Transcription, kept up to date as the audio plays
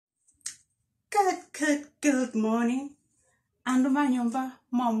Good morning. Andumanyomba,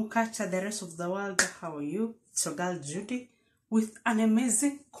 Mom Kacha, the rest of the world. How are you? It's your girl Judy with an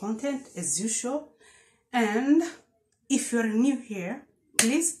amazing content as usual. And if you're new here,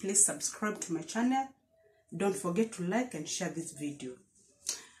 please subscribe to my channel. Don't forget to like and share this video.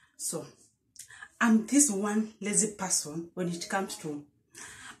 So, I'm this one lazy person when it comes to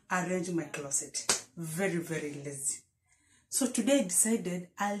arranging my closet. Very lazy. So today I decided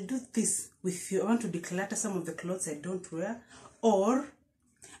I'll do this with you. I want to declutter some of the clothes I don't wear, or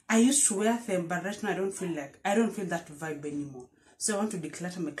I used to wear them, but right now I don't feel that vibe anymore. So I want to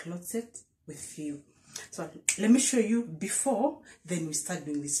declutter my closet with you. So let me show you before, then we start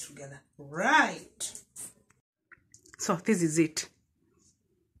doing this together. Right. So this is it.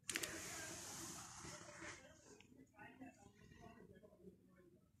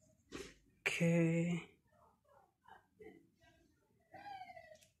 Okay.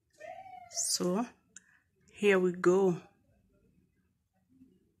 So here we go.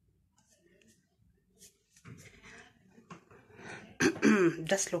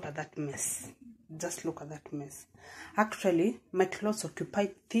 Just look at that mess. Just look at that mess. Actually, my clothes occupy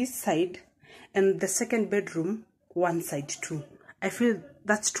this side and the second bedroom one side too. I feel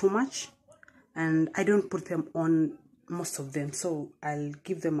that's too much and I don't put them on most of them, so I'll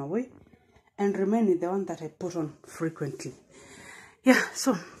give them away and remain with the one that I put on frequently. Yeah,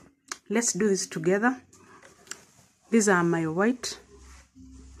 so let's do this together. These are my white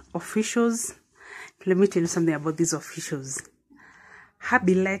officials. Let me tell you something about these officials.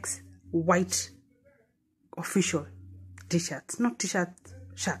 Hubby likes white official t-shirts, not t-shirts,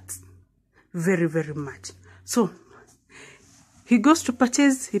 shirts, very much. So he goes to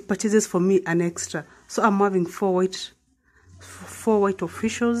purchase, he purchases for me an extra. So I'm having four white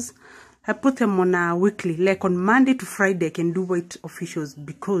officials. I put them on a weekly, like on Monday to Friday I can do white officials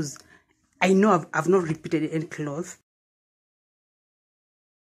because I know I've not repeated any cloth.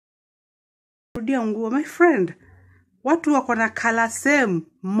 My friend, watu wako na color same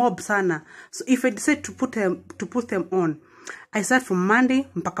mob sana. So if I decide to put them on, I start from Monday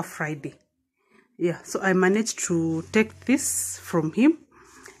mpaka Friday. Yeah, so I managed to take this from him,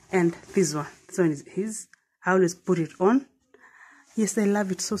 and this one is his. I always put it on. Yes, I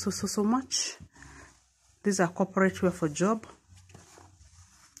love it so much. These are corporate wear for job.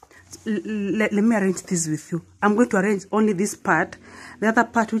 Let me arrange this with you. I'm going to arrange only this part. The other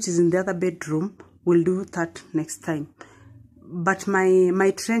part, which is in the other bedroom, we'll do that next time. But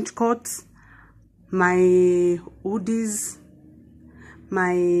my trench coats, my hoodies,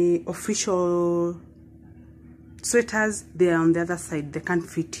 my official sweaters, they are on the other side. They can't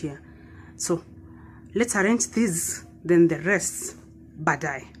fit here. So let's arrange these, then the rest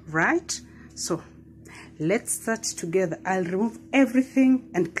badai, right? So let's start together. I'll remove everything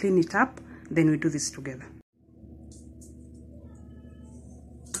and clean it up, then we do this together.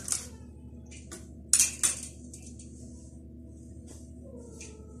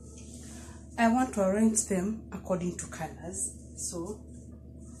 I want to arrange them according to colors. So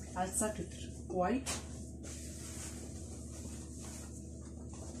I'll start with white.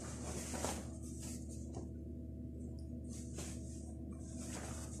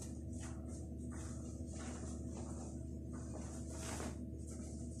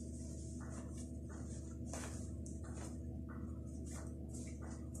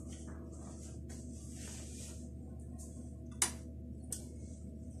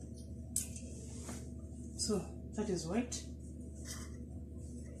 So that is white.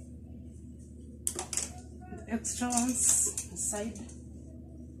 The extra ones aside.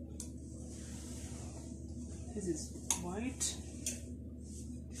 This is white.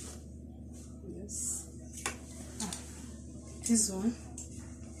 Yes. This one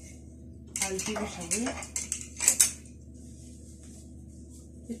I'll give it away.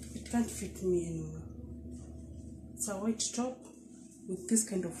 It can't fit me anymore. It's a white top with this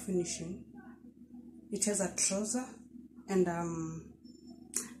kind of finishing. It has a trouser and a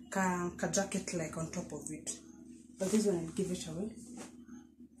jacket like on top of it. But this one I'll give it away.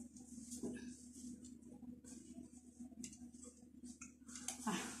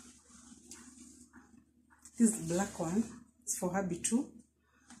 This black one is for hubby too.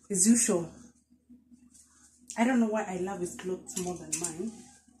 As usual. I don't know why I love his clothes more than mine.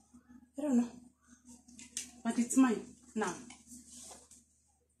 I don't know. But it's mine now.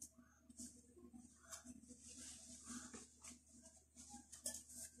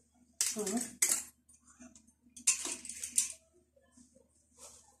 So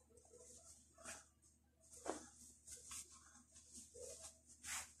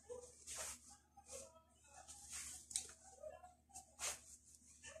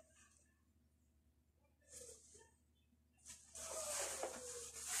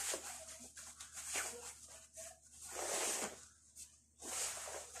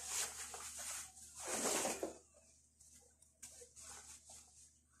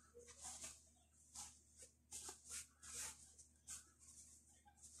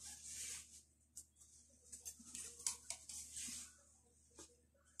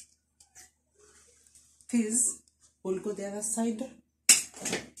This will go the other side.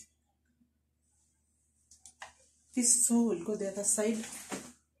 This too will go the other side.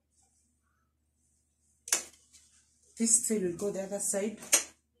 This tail will go the other side.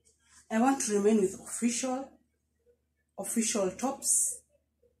 I want to remain with official tops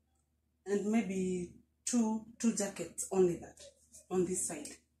and maybe two jackets, only that on this side.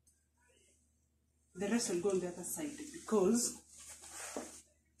 The rest will go on the other side because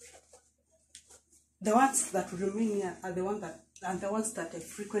the ones that remain here are the ones that I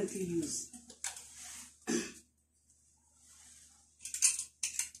frequently use.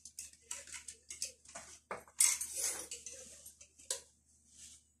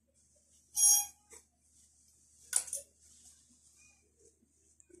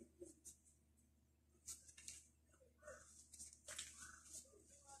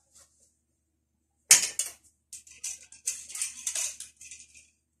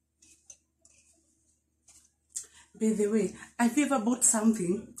 By the way, have you ever bought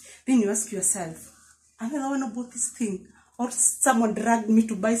something, then you ask yourself, have I ever bought this thing? Or someone dragged me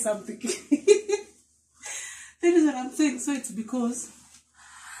to buy something? That is what I'm saying. So it's because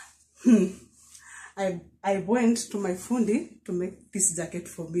I went to my fundi to make this jacket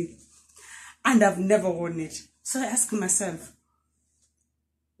for me. And I've never worn it. So I asked myself,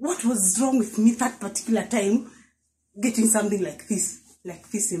 what was wrong with me that particular time getting something like this? Like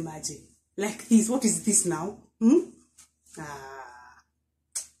this, imagine. Like this. What is this now?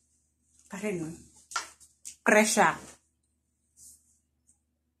 But anyway, pressure.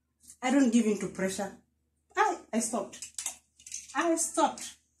 I don't give in to pressure. I stopped.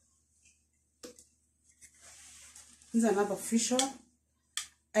 This is another official.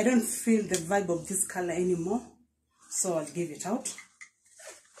 I don't feel the vibe of this color anymore, so I'll give it out.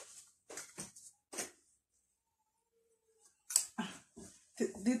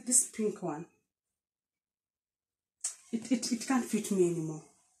 This pink one. It can't fit me anymore.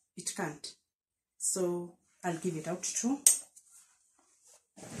 It can't. So I'll give it out too.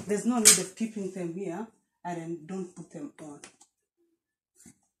 There's no need of keeping them here and then don't put them on.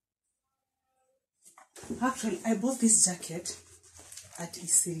 Actually, I bought this jacket at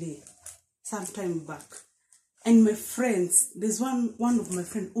Isili some time back. And my friends, there's one of my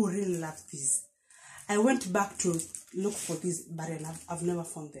friends who really loved this. I went back to look for this, but I've never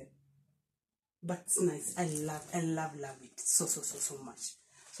found them. But it's nice. I love it so much.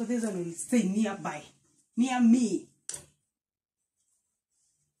 So this one will stay nearby, near me.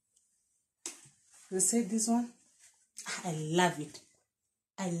 You see this one? I love it.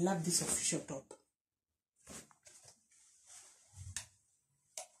 I love this official top.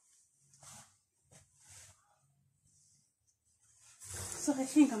 So I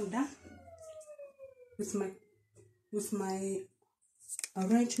think I'm done with my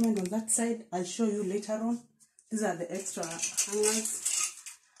arrangement on that side. I'll show you later on. These are the extra hangers.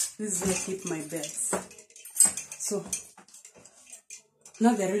 This is where I keep my belts. So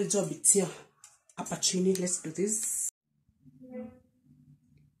now the real job is here. Apachini, let's do this.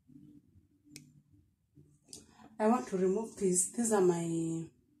 I want to remove these. These are my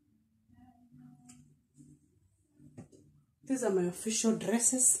official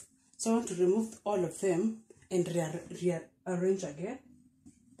dresses. So I want to remove all of them and rearrange again.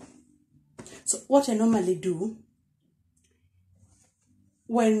 So what I normally do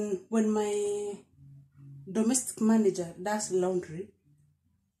when my domestic manager does laundry,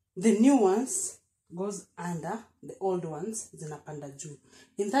 the new ones goes under, the old ones zinapanda juu.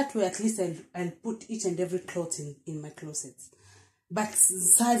 In that way, at least I'll put each and every cloth in my closets. But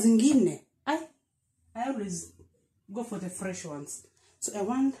saa zingine, I always go for the fresh ones. So I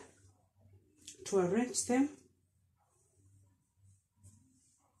want to arrange them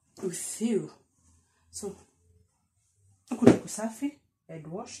with you. So kuna kusafi, I'd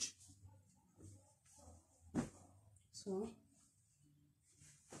washed. So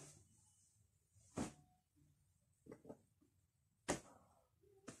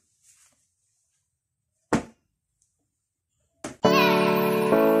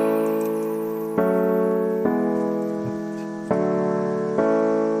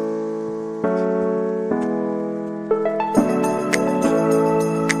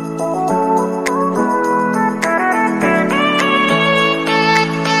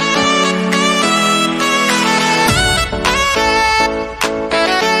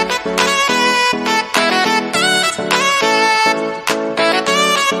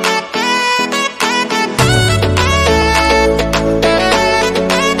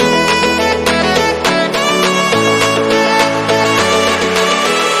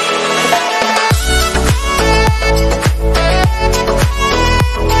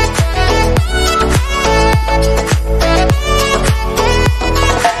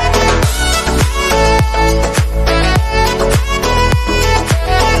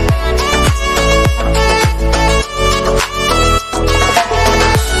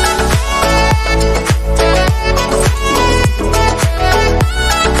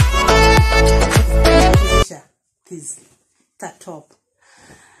just a top.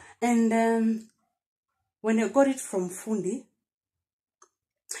 And when I got it from Fundi,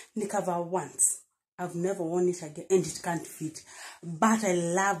 nikava once. I've never worn it again, and it can't fit. But I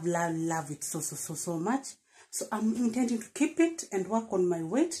love it so much. So I'm intending to keep it and work on my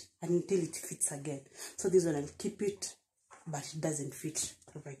weight until it fits again. So this one I'll keep it, but it doesn't fit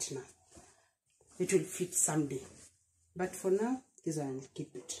right now. It will fit someday. But for now, this one I'll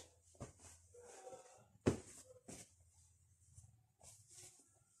keep it.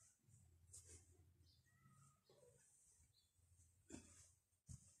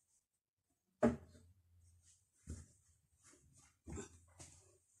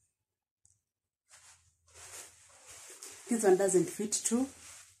 This one doesn't fit too,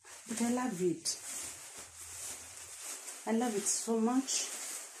 but I love it. I love it so much.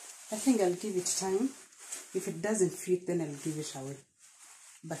 I think I'll give it time. If it doesn't fit, then I'll give it away.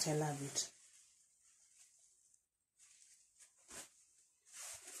 But I love it.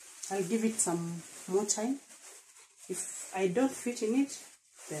 I'll give it some more time. If I don't fit in it,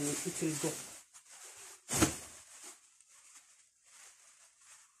 then it will go.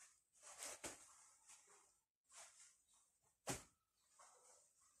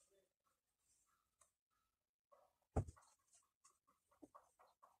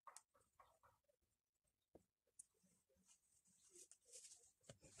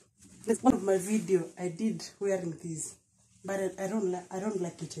 There's one of my video I did wearing this, but I don't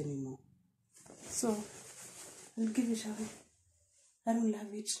like it anymore. So I'll give it away. I don't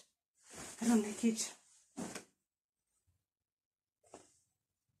love it. I don't like it.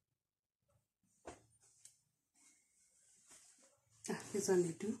 This one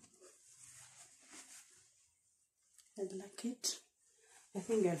I do. I like it. I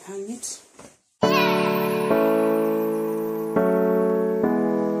think I'll hang it.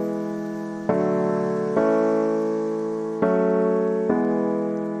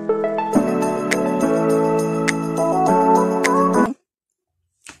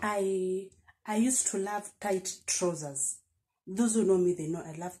 I used to love tight trousers. Those who know me, they know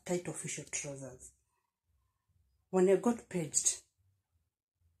I love tight official trousers. When I got paged,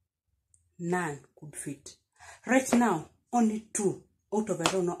 none could fit. Right now, only 2 out of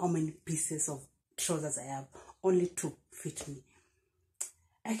I don't know how many pieces of trousers I have. Only 2 fit me.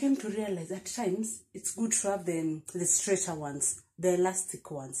 I came to realize at times it's good to have the straighter ones, the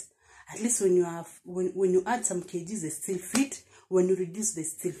elastic ones. At least when you add some kgs, they still fit. When you reduce, they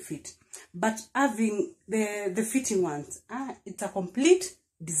still fit. But having the fitting ones, it's a complete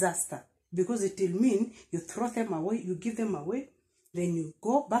disaster, because it will mean you throw them away, you give them away, then you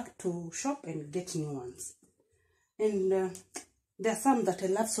go back to shop and get new ones. And there are some that I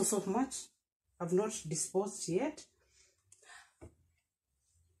love so much. I've not disposed yet.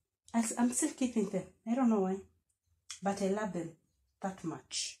 I'm still keeping them. I don't know why, but I love them that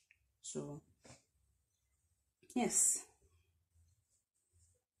much. So yes,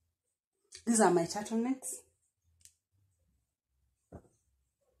 these are my turtlenecks.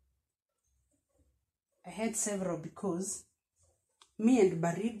 I had several because me and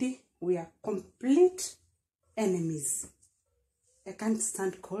Baridi, we are complete enemies. I can't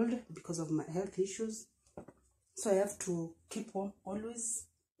stand cold because of my health issues. So I have to keep warm always.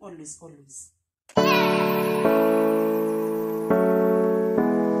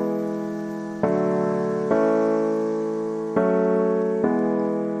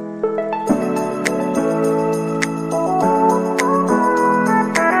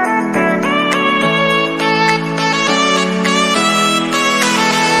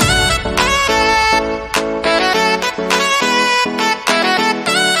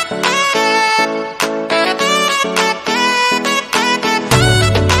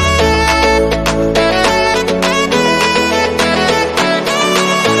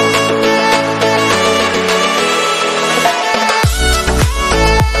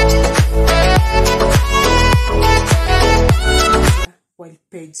 While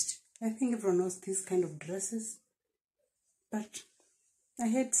paged. I think everyone knows these kind of dresses, but I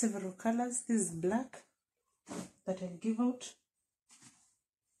had several colors. This is black that I'll give out.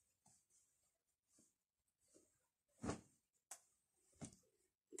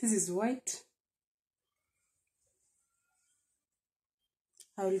 This is white.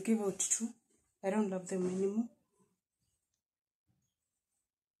 I will give out 2. I don't love them anymore.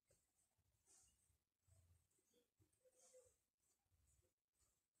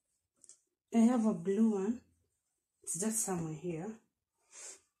 I have a blue one. It's just somewhere here.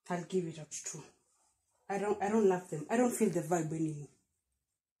 I'll give it out 2. I don't love them. I don't feel the vibe anymore.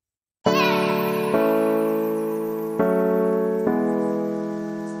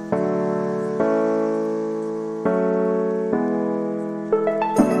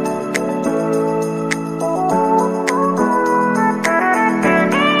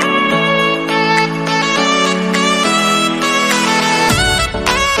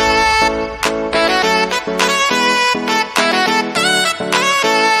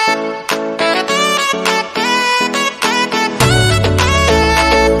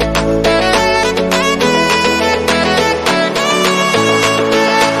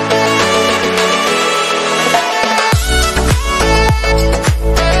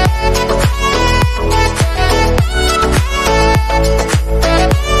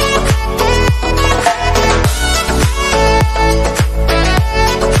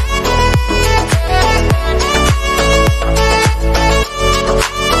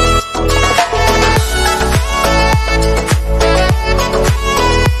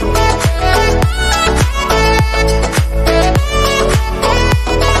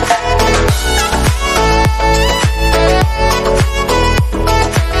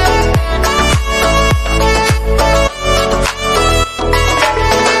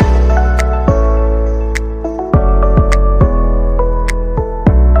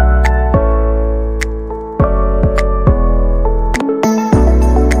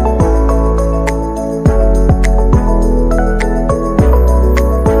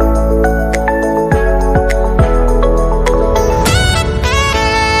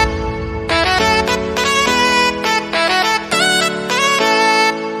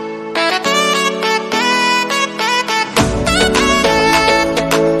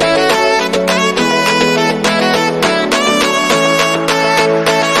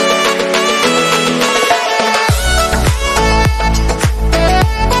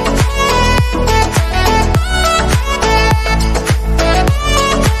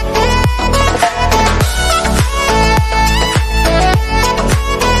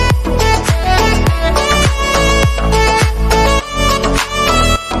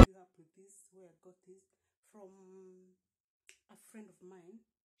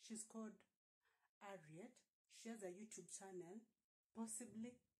 She has a YouTube channel,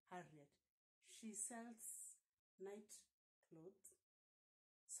 possibly Harriet. She sells night clothes,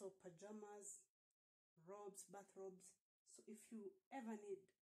 so pajamas, robes, bathrobes. So if you ever need,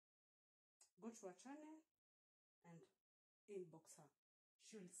 go to her channel and inbox her.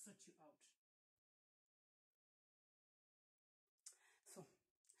 She'll sort you out. So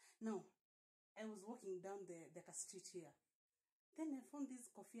now I was walking down the street here. Then I found this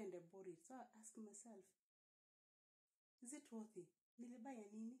coffee and I bought it. So I asked myself, is it worthy? Nilibaya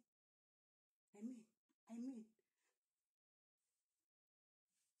nini? I mean.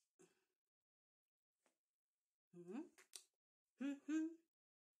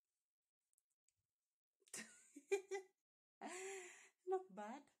 Not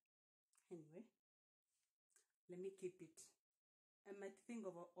bad. Anyway, let me keep it. I might think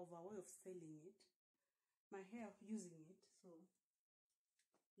of a way of selling it. My hair using it, so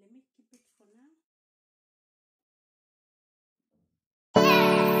let me keep it for now.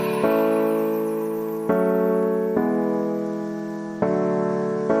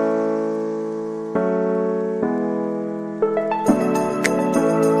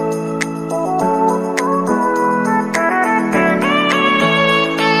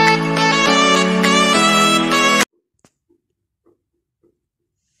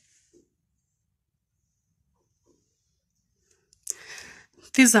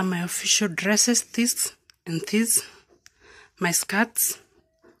 These are my official dresses, this and these. My skirts,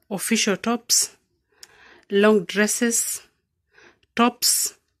 official tops, long dresses,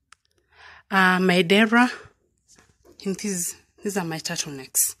 tops, my dera, and these are my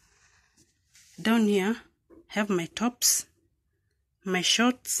turtlenecks. Down here, I have my tops, my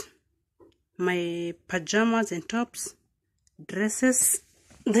shorts, my pajamas and tops, dresses.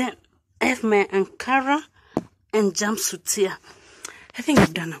 Then I have my Ankara and jumpsuits here. I think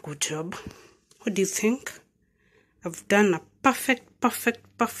I've done a good job. What do you think? I've done a perfect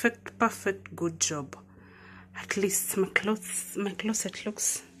good job. At least my closet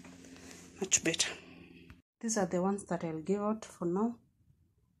looks much better. These are the ones that I'll give out for now.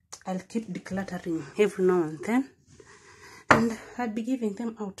 I'll keep decluttering every now and then, and I'll be giving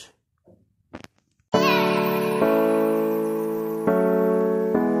them out.